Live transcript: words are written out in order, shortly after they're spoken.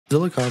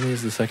Zillakami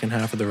is the second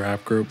half of the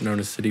rap group known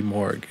as City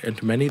Morgue, and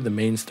to many the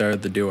main star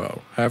of the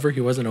duo. However,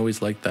 he wasn't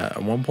always like that.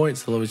 At one point,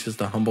 Zilla was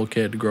just a humble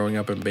kid growing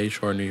up in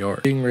Bayshore, New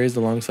York, being raised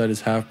alongside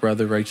his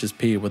half-brother Righteous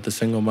P with a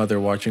single mother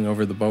watching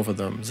over the both of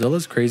them.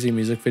 Zilla's crazy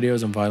music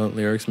videos and violent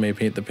lyrics may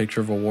paint the picture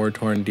of a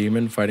war-torn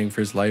demon fighting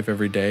for his life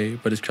every day,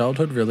 but his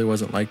childhood really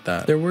wasn't like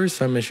that. There were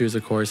some issues,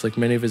 of course, like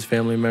many of his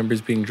family members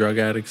being drug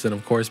addicts and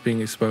of course being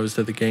exposed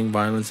to the gang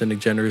violence and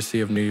degeneracy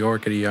of New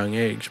York at a young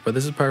age, but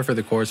this is par for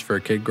the course for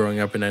a kid growing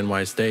up in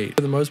NY State.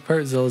 For the most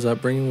part, Zilla's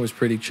upbringing was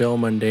pretty chill,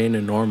 mundane,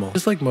 and normal.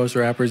 Just like most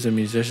rappers and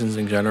musicians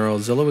in general,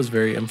 Zilla was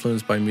very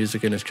influenced by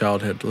music in his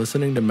childhood,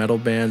 listening to metal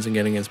bands and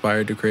getting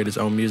inspired to create his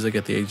own music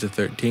at the age of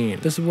 13.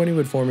 This is when he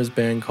would form his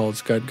band called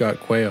Scud Got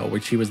Quail,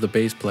 which he was the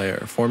bass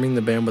player, forming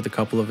the band with a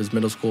couple of his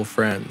middle school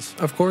friends.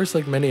 Of course,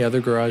 like many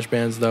other garage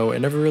bands though, it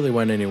never really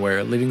went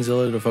anywhere, leading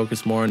Zilla to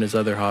focus more on his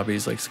other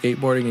hobbies like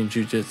skateboarding and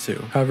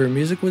jiu-jitsu. However,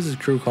 music was his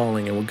true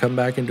calling and would come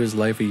back into his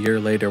life a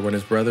year later when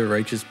his brother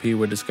Righteous P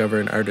would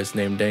discover an artist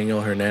named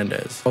Daniel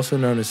Hernandez, also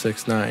known as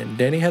 6ix9ine.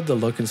 Danny had the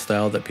look and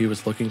style that P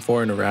was looking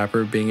for in a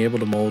rapper, being able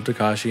to mold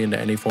Tekashi into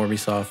any form he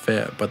saw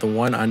fit, but the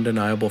one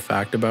undeniable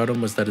fact about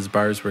him was that his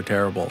bars were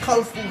terrible.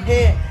 Colorful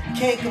hair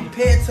can't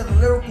compare to the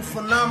lyrical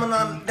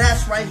phenomenon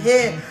that's right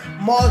here.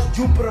 Mars,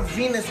 Jupiter,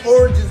 Venus,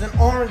 origins and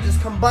oranges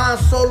combined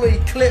solar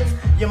eclipse.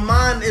 Your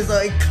mind is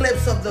an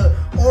eclipse of the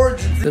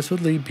origins. This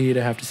would lead P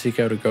to have to seek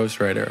out a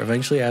ghostwriter,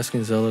 eventually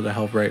asking Zilla to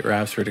help write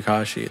raps for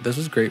Tekashi. This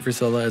was great for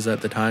Zilla as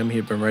at the time he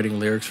had been writing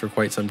lyrics for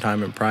quite some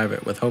time in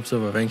private, with hopes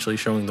of eventually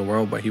showing the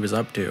world what he was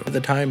up to. At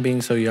the time,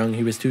 being so young,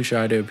 he was too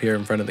shy to appear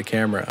in front of the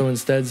camera, so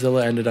instead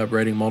Zilla ended up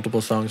writing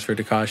multiple songs for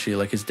Tekashi,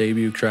 like his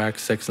debut track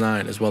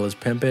 6ix9ine, as well as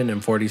Pimpin'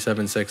 and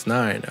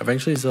 4769.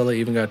 Eventually Zilla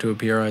even got to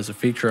appear as a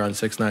feature on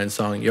 6ix9ine's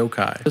song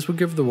Yokai. This would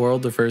give the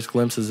world the first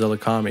glimpse of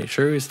Zillakami.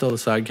 Sure, he was still a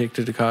sidekick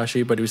to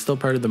Tekashi, but he was still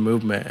part of the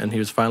movement, and he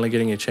was finally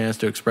getting a chance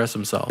to express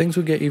himself. Things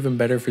would get even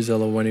better for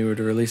Zilla when he would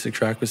release a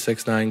track with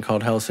 6ix9ine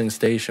called Helsing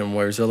Station,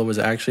 where Zilla was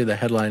actually the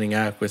headlining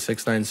act with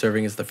 6ix9ine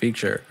serving as the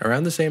feature.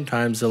 Around the same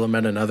time, Zilla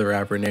met another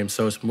rapper named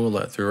Sos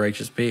Mula through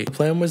Righteous P. The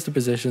plan was to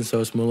position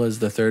Sos Mula as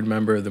the third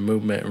member of the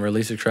movement and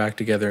release a track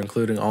together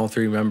including all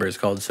three members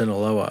called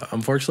Sinaloa.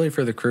 Unfortunately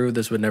for the crew,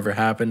 this would never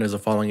happen as a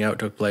falling out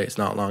took place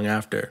not long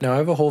after. Now I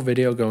have a whole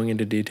video going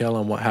into detail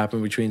on what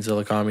happened between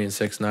Zillakami and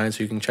 6ix9ine,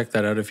 so you can check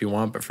that out if you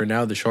want, but for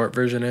now the short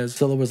version is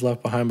Zilla was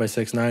left behind by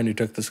 6ix9ine, who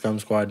took the Scum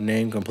Squad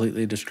name,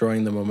 completely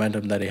destroying the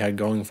momentum that he had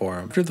going for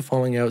him. After the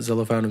falling out,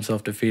 Zilla found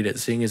himself defeated,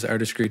 seeing his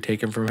artistry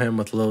taken from him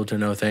with little to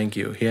no thank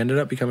you. He ended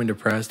up becoming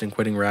depressed and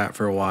quitting rap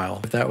for a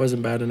while. If that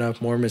wasn't bad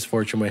enough, more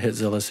misfortune would hit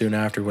Zilla soon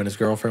after when his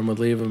girlfriend would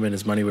leave him and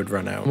his money would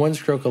run out. In one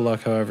stroke of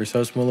luck, however,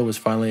 Sos Mula was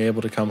finally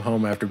able to come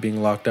home after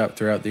being locked up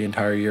throughout the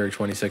entire year of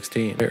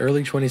 2016. By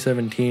early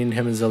 2017,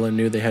 him and Zilla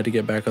knew they had to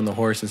get back on the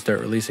horse and start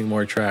releasing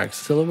more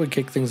tracks. Zilla would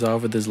kick things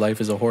off with his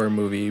Life as a Horror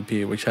Movie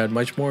EP, which had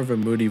much more of a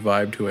moody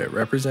vibe to it,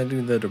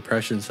 representing the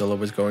depression Zilla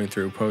was going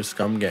through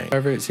post-Scum Gang.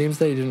 However, it seems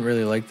that he didn't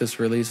really like this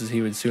release, as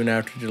he would soon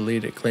after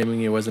delete it, claiming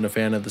he wasn't a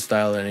fan of the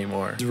style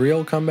anymore. His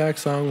real comeback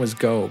song was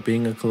Go,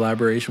 being a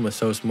collaboration with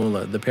Sos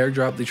Mula. The pair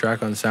dropped the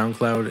track on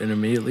SoundCloud and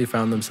immediately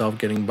found themselves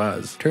getting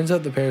buzz. Turns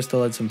out the pair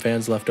still had some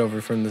fans left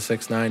over from the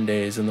 6ix9ine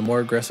days, and the more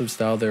aggressive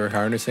style they were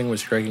harnessing was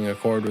striking a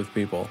chord with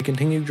people. They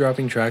continued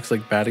dropping tracks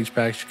like Baddage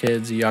Patch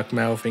Kids, Yuck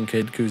Mouth, and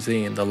Kid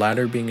Cuisine, the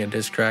latter being a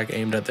diss track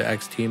aimed at the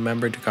ex-team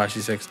member Tekashi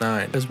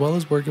 6ix9ine. As well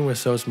as working with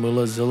Sos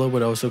Mula, Zilla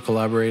would also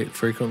collaborate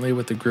frequently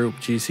with the group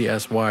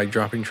GCSY,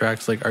 dropping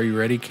tracks like Are You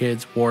Ready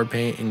Kids, War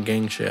Paint, and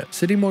Gang Shit.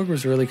 City Morgue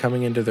was really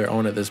coming into their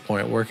own at this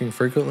point, working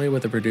frequently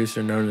with a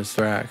producer known as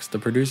Thrax, the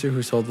producer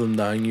who sold them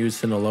the unused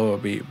Sinaloa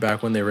beat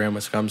back when they ran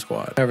with Scum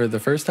Squad. However, the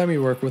first time he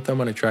worked with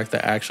them on a track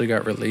that actually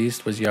got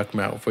released was Yuck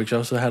Mouth, which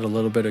also had a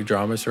little bit of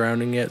drama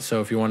surrounding it,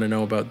 so if you want to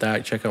know about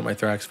that, check out my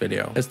Thrax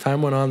video. As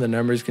time went on, the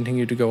numbers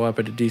continued to go up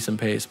at a decent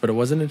pace, but it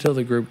wasn't until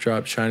the group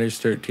dropped Shiners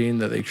 13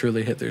 that they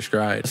truly hit their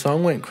stride. The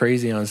song went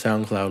crazy on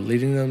SoundCloud,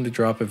 leading them to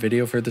drop a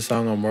video for the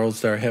song on World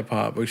Star Hip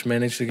Hop, which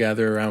managed to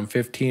gather around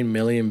 15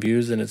 million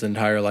views in its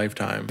entire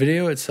lifetime. The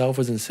video itself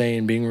was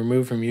insane, being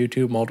removed from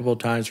YouTube multiple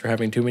times for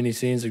having too many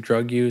scenes of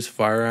drug use,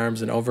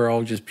 firearms, and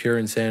overall just pure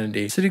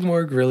insanity. City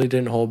Morgue really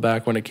didn't hold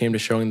back when it came to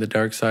showing the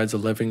dark sides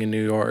of living in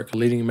New York,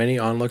 leading many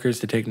onlookers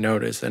to take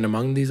notice, and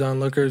among these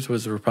onlookers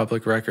was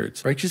Republic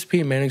Records. Righteous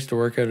P managed to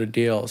work out a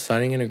deal,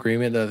 signing an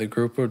agreement that the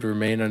group would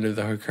remain under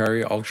the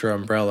Hikari Ultra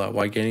umbrella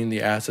while gaining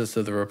the assets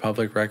of the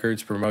Republic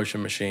Records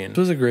promotion machine. This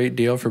was a great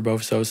deal for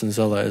both Sos and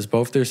Zilla, as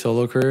both their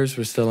solo careers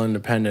were still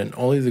independent,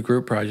 only the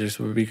group projects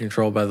would be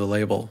controlled by the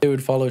label. They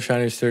would follow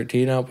Shiners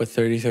 13 up with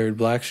 33rd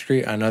Black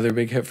Street, another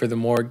big hit for the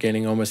Morgue,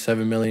 gaining almost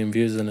 7 million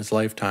views in its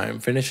lifetime,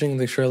 finishing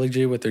the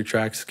trilogy with their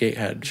track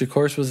Skatehead, which of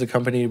course was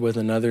accompanied with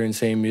another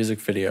insane music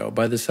video.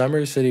 By the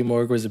summer, City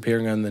Morgue was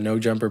appearing on the No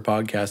Jumper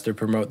podcast to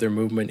promote their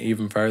movement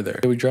even further.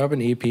 They would drop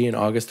an EP in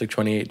August of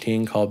 2018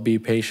 2018 called Be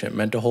Patient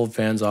meant to hold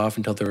fans off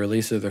until the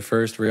release of their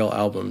first real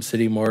album,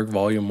 City Morgue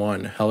Volume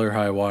 1, Hell or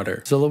High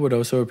Water. Zilla would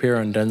also appear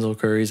on Denzel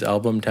Curry's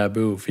album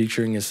Taboo,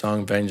 featuring his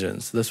song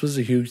Vengeance. This was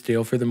a huge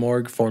deal for the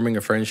Morgue, forming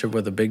a friendship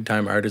with a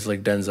big-time artist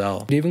like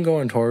Denzel. He'd even go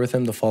on tour with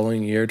him the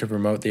following year to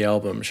promote the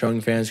album,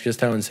 showing fans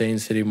just how insane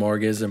City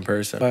Morgue is in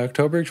person. By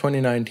October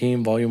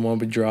 2019, Volume 1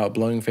 would drop,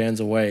 blowing fans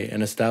away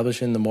and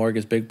establishing the Morgue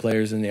as big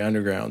players in the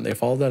underground. They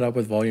followed that up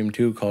with Volume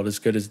 2 called As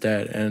Good as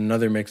Dead and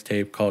another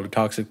mixtape called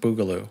Toxic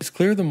Boogaloo. It's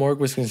clear the Morgue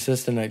was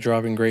consistent at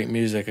dropping great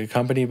music,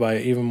 accompanied by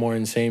even more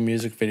insane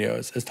music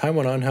videos. As time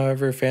went on,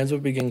 however, fans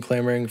would begin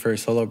clamoring for a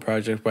solo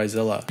project by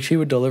Zilla, which he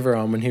would deliver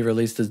on when he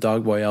released his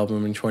Dogboy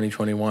album in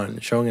 2021,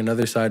 showing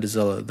another side to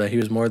Zilla, that he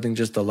was more than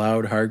just a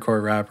loud,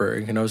 hardcore rapper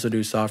and can also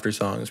do softer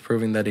songs,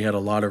 proving that he had a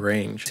lot of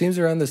range. It seems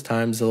around this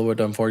time, Zilla would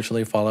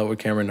unfortunately fall out with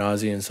Cameron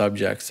Nazi and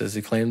Subjects, as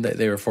he claimed that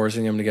they were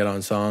forcing him to get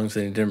on songs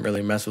and he didn't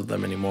really mess with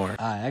them anymore.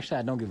 Actually,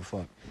 I don't give a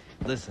fuck.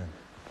 Listen,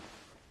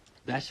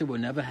 that shit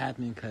would never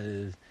happen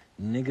because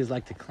niggas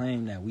like to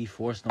claim that we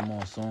forced them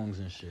on songs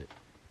and shit.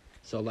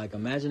 So, like,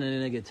 imagine a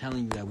nigga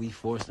telling you that we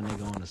forced a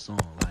nigga on a song.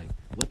 Like,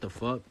 what the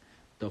fuck?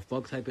 The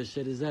fuck type of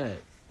shit is that?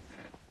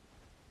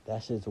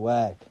 That shit's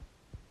whack.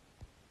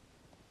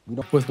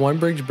 With one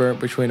bridge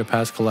burnt between a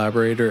past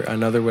collaborator,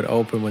 another would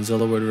open when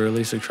Zilla would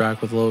release a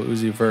track with Lil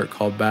Uzi Vert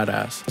called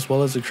Badass, as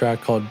well as a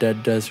track called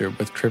Dead Desert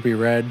with Trippie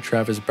Redd,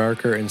 Travis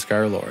Barker, and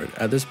Scarlord.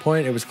 At this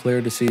point, it was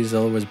clear to see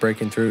Zilla was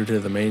breaking through to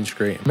the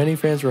mainstream. Many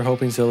fans were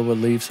hoping Zilla would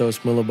leave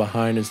Sos Mula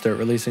behind and start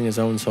releasing his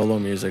own solo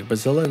music, but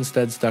Zilla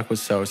instead stuck with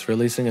Sos,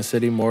 releasing a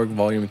City Morgue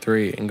Volume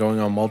 3 and going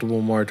on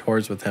multiple more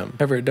tours with him.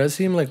 However, it does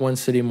seem like once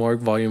City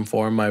Morgue Volume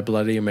 4, My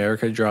Bloody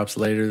America, drops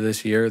later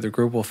this year, the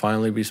group will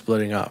finally be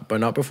splitting up,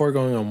 but not before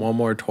going on one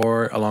more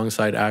tour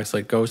alongside acts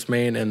like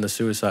Ghostmane and the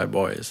Suicide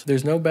Boys.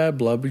 There's no bad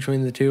blood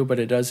between the two, but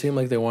it does seem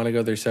like they want to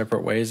go their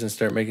separate ways and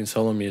start making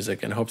solo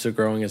music in hopes of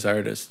growing as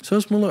artists.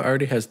 Sos Mula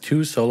already has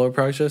 2 solo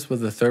projects with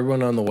the third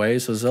one on the way,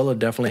 so Zilla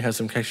definitely has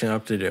some catching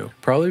up to do.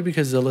 Probably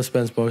because Zilla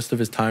spends most of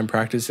his time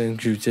practicing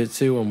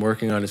jiu-jitsu and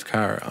working on his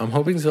car. I'm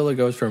hoping Zilla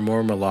goes for a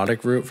more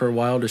melodic route for a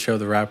while to show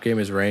the rap game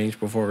his range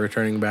before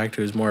returning back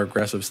to his more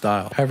aggressive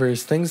style. However,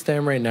 as things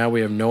stand right now,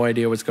 we have no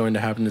idea what's going to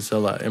happen to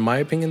Zilla. In my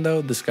opinion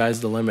though, the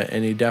sky's the limit,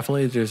 and he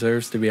definitely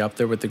deserves to be up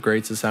there with the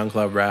greats of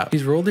SoundCloud rap.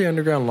 He's ruled the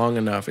underground long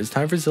enough. It's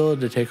time for Zilla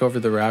to take over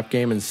the rap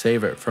game and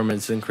save it from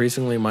its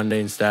increasingly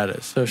mundane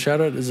status. So shout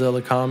out to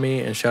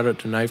Zillakami and shout out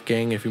to Knife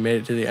Gang. If you made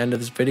it to the end of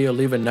this video,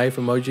 leave a knife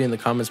emoji in the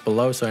comments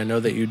below so I know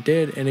that you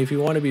did. And if you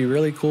want to be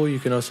really cool, you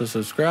can also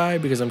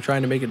subscribe because I'm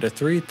trying to make it to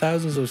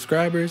 3,000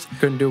 subscribers.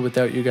 Couldn't do it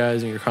without you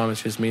guys, and your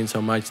comments just mean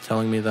so much.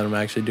 Telling me that I'm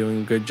actually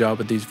doing a good job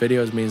with these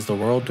videos means the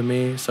world to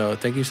me. So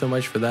thank you so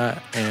much for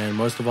that. And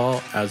most of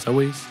all, as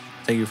always,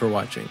 thank you for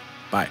watching.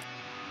 Bye.